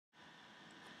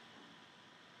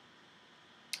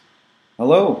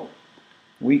Hello,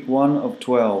 week 1 of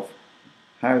 12.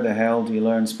 How the hell do you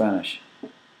learn Spanish?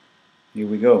 Here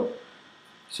we go.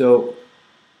 So,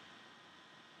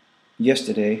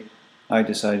 yesterday I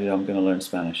decided I'm going to learn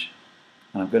Spanish.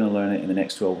 And I'm going to learn it in the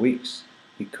next 12 weeks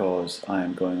because I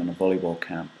am going on a volleyball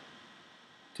camp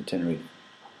to Tenerife.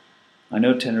 I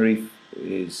know Tenerife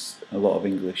is a lot of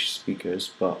English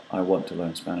speakers, but I want to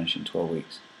learn Spanish in 12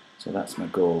 weeks. So that's my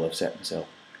goal I've set myself.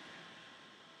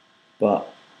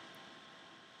 But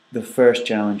the first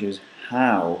challenge is,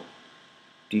 how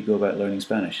do you go about learning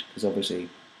Spanish? Because obviously,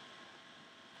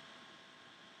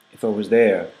 if I was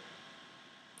there,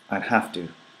 I'd have to.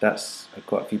 That's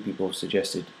quite a few people have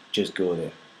suggested just go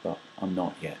there, but I'm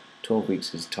not yet. 12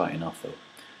 weeks is tight enough though.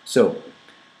 So,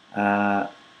 the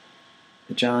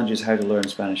challenge is how to learn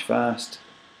Spanish fast.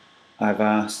 I've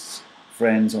asked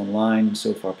friends online.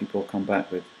 So far people have come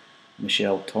back with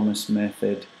Michelle Thomas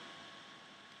method.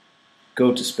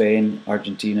 Go to Spain,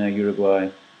 Argentina,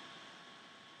 Uruguay.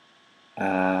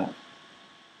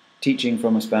 Teaching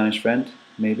from a Spanish friend,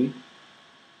 maybe.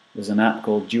 There's an app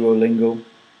called Duolingo.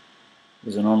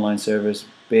 There's an online service,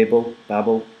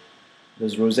 Babbel.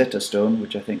 There's Rosetta Stone,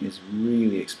 which I think is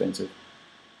really expensive.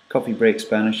 Coffee Break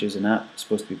Spanish is an app, it's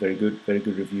supposed to be very good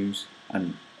reviews,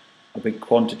 and a big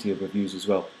quantity of reviews as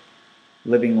well.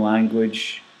 Living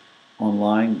Language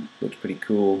online looks pretty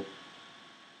cool.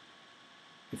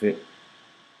 If it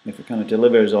kind of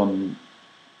delivers on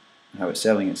how it's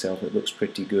selling itself, it looks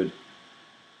pretty good.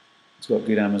 It's got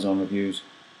good Amazon reviews.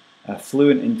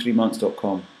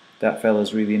 Fluentin3months.com. That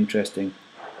fella's really interesting.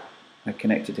 I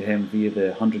connected to him via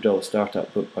the $100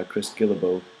 Startup book by Chris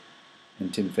Guillebeau,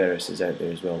 and Tim Ferriss is out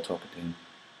there as well talking to him.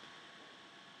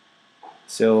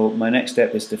 So my next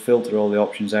step is to filter all the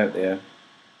options out there,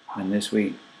 and this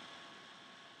week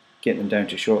get them down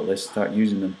to shortlist, start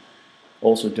using them.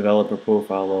 Also develop a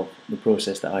profile of the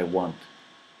process that I want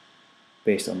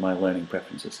based on my learning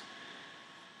preferences.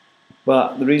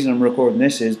 But the reason I'm recording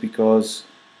this is because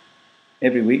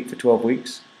every week for 12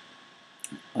 weeks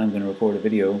I'm going to record a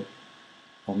video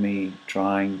of me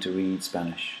trying to read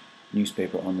Spanish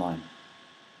newspaper online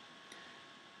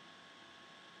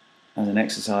as an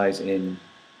exercise in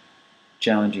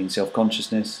challenging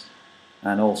self-consciousness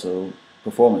and also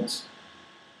performance,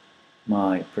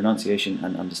 my pronunciation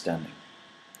and understanding.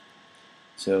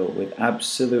 So with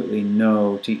absolutely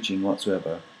no teaching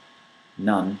whatsoever,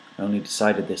 none, I only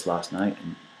decided this last night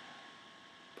and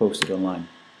posted online.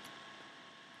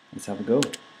 Let's have a go.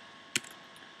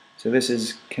 So this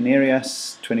is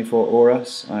Canarias 24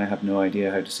 horas. I have no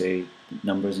idea how to say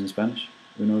numbers in Spanish.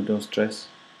 Uno, dos, tres.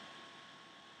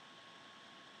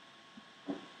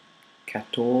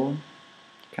 14,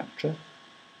 4, 5,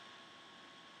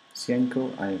 I have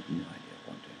no idea what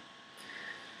I'm doing.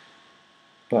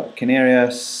 But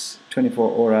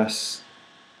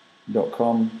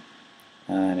Canarias24horas.com,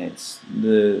 and it's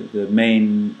the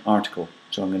main article,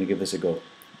 so I'm going to give this a go.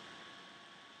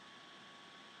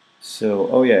 So,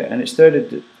 oh yeah, and it's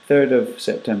 3rd of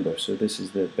September, so this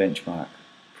is the benchmark,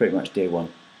 pretty much day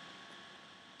 1.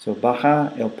 So,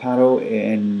 baja el paro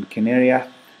en Canarias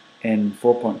en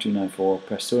 4.294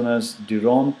 personas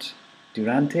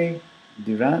durante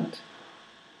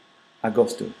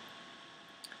agosto.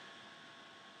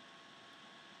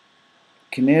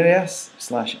 Canarias /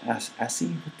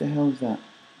 así, what the hell is that?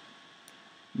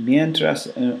 Mientras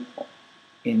en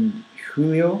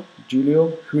julio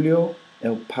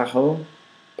el paro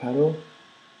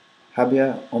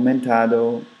había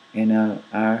aumentado en el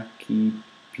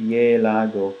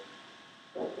archipiélago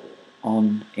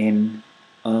en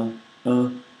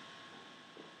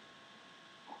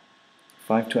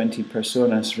 520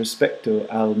 personas respecto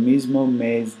al mismo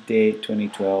mes de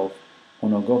 2012.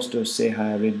 En agosto se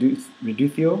ha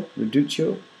reducido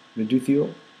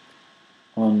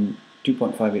on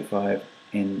 2.585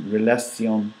 en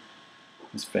relación,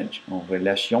 it's French, en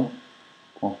relation,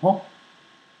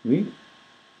 oui,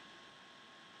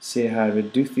 se ha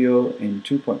reducido en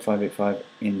 2.585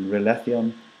 en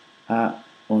relación a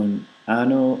un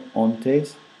año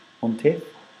antes,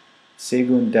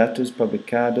 según datos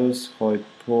publicados hoy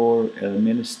por el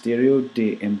Ministerio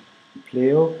de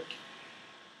Empleo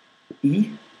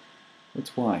y,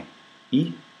 what's Y?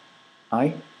 E? I?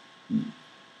 E.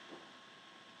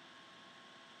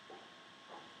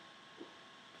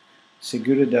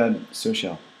 Seguridad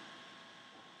Social.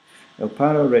 El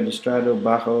paro registrado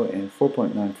bajó en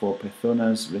 4.94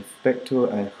 personas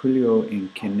respecto a julio en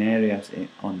Canarias en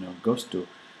agosto,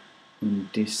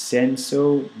 un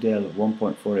descenso del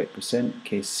 1.48%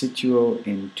 que situó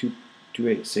en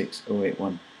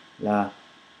 286,081. La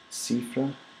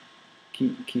cifra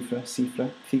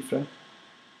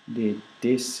de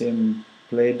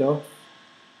desempleados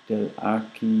del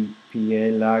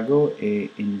archipiélago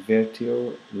e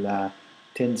invirtió la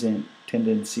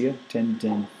tendencia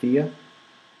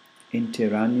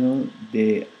interanual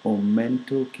de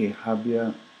aumento que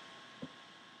había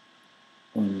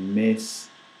un mes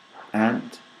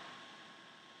antes,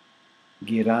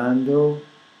 girando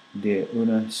de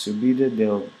una subida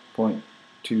del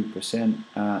 0.2%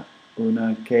 a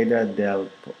una queda del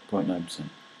 0.9%.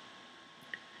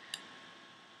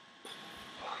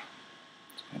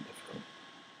 It's kind of difficult.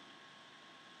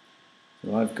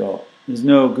 So I've got, there's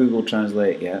no Google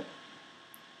Translate yet.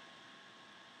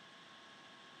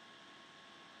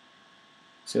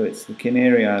 So it's the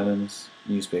Canary Islands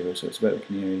newspaper, so it's about the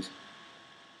Canaries.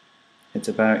 It's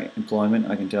about employment.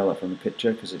 I can tell that from the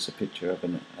picture because it's a picture of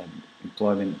an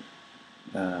employment,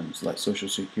 it's like social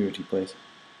security place.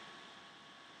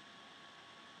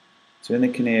 So in the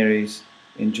Canaries,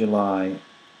 in July,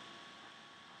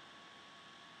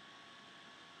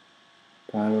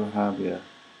 Paro Habia,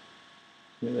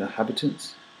 the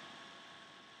inhabitants,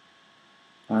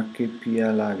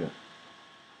 archipelago,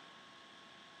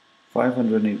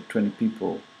 520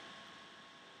 people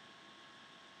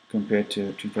compared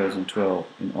to 2012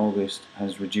 in August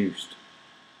has reduced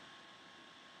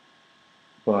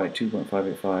by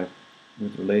 2.585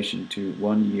 with relation to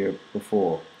 1 year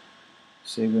before.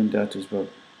 Según datos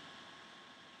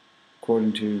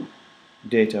according to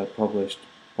data published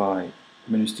by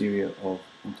Ministry of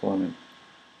Employment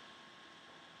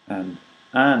and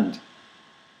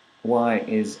why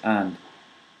is and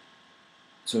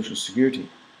Social Security.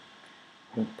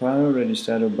 El paro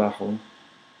registrado bajo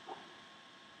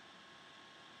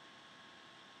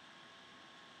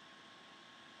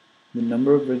the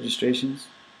number of registrations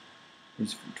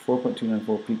is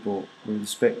 4.294 people with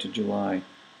respect to July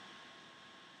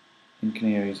in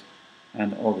Canaries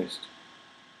and August.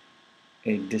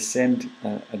 A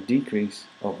decrease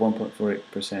of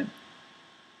 1.48%,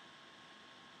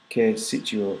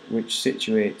 which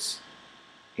situates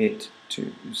to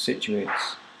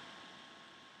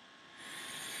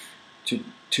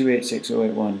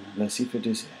 286081. La cifra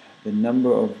the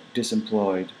number of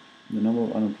unemployed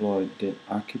del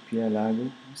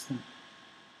archipiélago. What's that?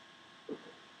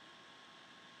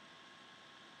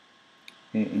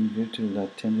 In virtud de la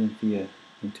tendencia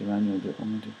interanual de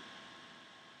aumento.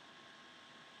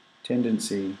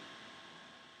 Tendency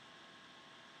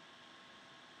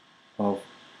of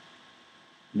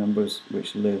numbers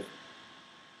which live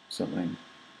something.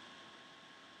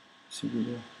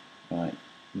 Right,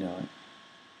 no.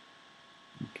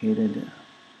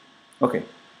 Okay.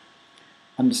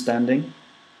 Understanding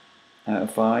out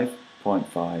of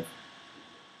 5.5.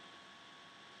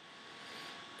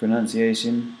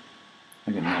 Pronunciation,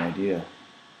 I got no idea.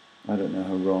 I don't know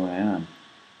how wrong I am.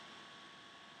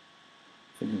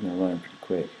 I think I'm going to learn pretty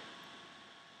quick.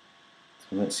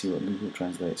 So let's see what Google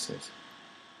Translate says.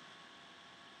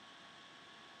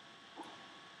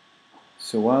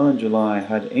 So while in July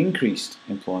had increased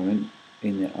employment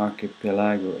in the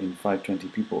archipelago in 520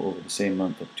 people over the same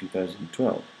month of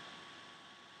 2012,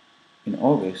 in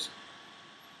August,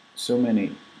 so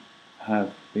many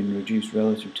have been reduced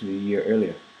relative to the year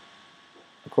earlier,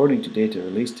 according to data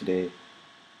released today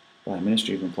by the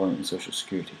Ministry of Employment and Social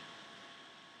Security.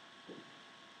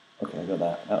 Okay, I got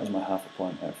that. That was my half a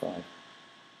point out of 5.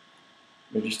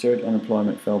 Registered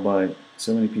unemployment fell by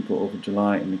so many people over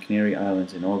July in the Canary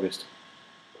Islands in August.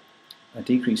 A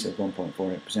decrease of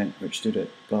 1.48%, which stood at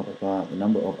blah blah blah, the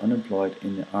number of unemployed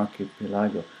in the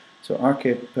archipelago. So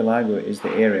archipelago is the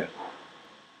area.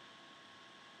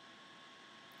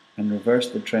 And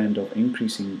reversed the trend of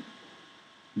increasing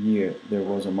year there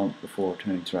was a month before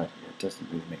turning to right. It doesn't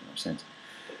really make much sense.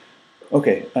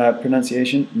 Okay,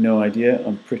 pronunciation, no idea.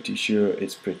 I'm pretty sure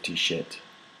it's pretty shit.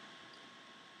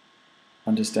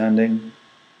 Understanding,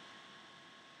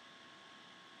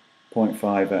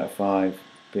 0.5 out of 5,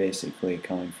 basically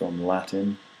coming from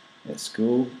Latin at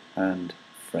school and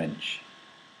French.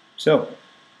 So,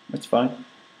 that's fine.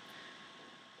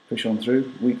 Push on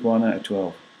through. Week 1 out of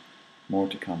 12. More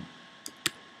to come.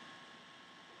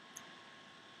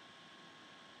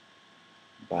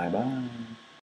 Bye bye.